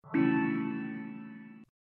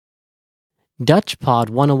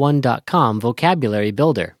DutchPod101.com Vocabulary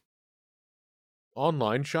Builder.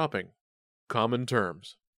 Online shopping. Common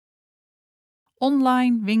terms.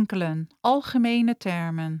 Online winkelen, algemene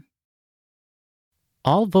termen.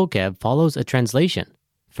 All vocab follows a translation.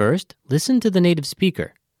 First, listen to the native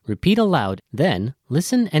speaker. Repeat aloud, then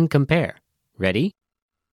listen and compare. Ready?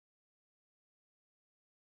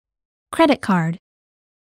 Credit card.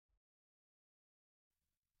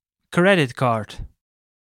 Credit card.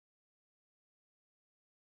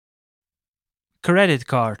 Credit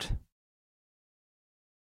card.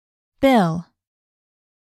 Bill.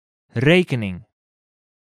 Rekening.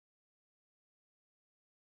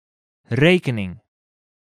 Rekening.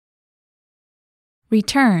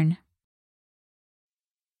 Return.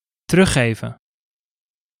 Teruggeven.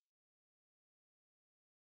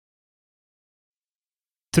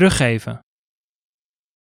 Teruggeven.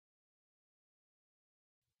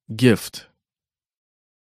 Gift.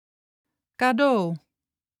 Cadeau.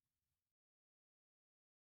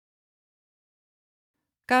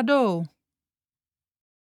 Cadeau.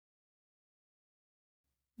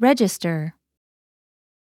 Register.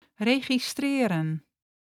 Registreren.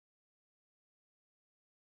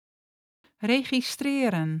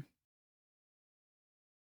 Registreren.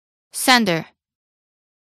 Sender.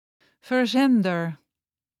 Verzender.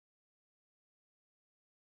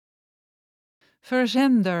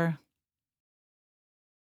 Verzender.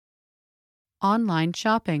 Online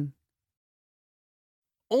shopping.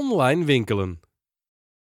 Online winkelen.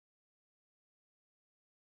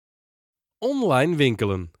 Online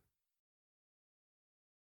winkelen.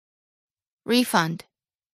 Refund.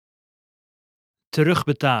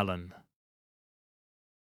 Terugbetalen.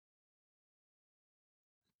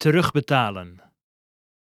 Terugbetalen.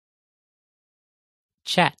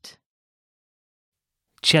 Chat.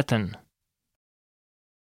 Chatten.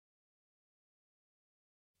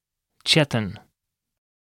 Chatten.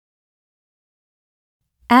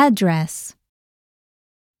 Address.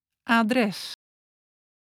 Adres.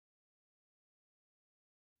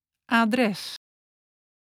 Adres.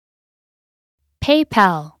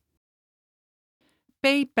 PayPal.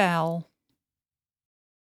 PayPal.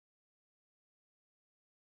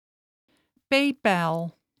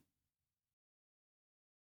 PayPal.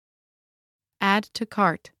 Add to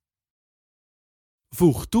cart.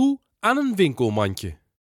 Voeg toe aan een winkelmandje.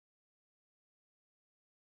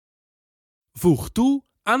 Voeg toe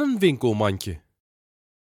aan een winkelmandje.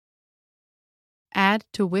 Add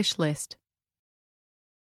to wish list.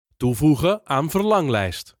 Toevoegen aan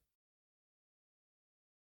verlanglijst.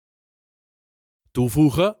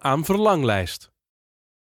 Toevoegen aan verlanglijst.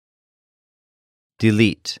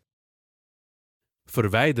 Delete.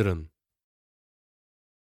 Verwijderen.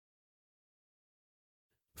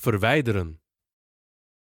 Verwijderen.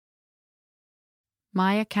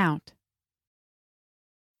 My account.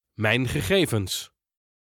 Mijn gegevens.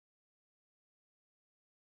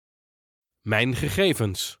 Mijn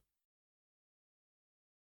gegevens.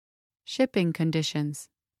 Shipping conditions.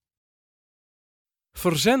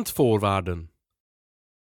 Verzendvoorwaarden.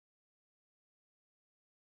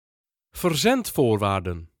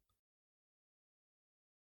 Verzendvoorwaarden.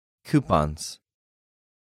 Coupons.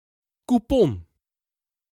 Coupon.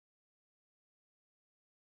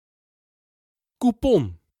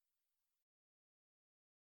 Coupon.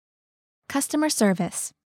 Customer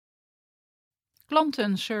service.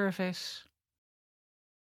 Klantenservice.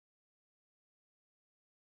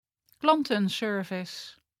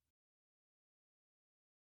 Klantenservice.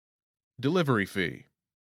 Delivery fee.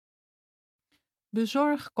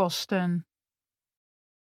 Bezorgkosten.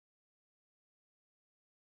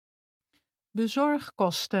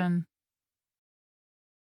 Bezorgkosten.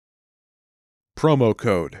 Promo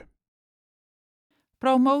code.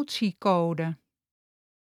 Promotiecode.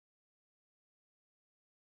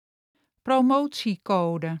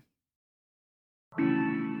 Promotiecode.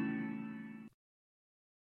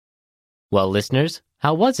 Well, listeners,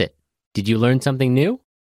 how was it? Did you learn something new?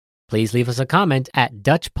 Please leave us a comment at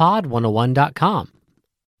DutchPod101.com.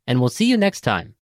 And we'll see you next time.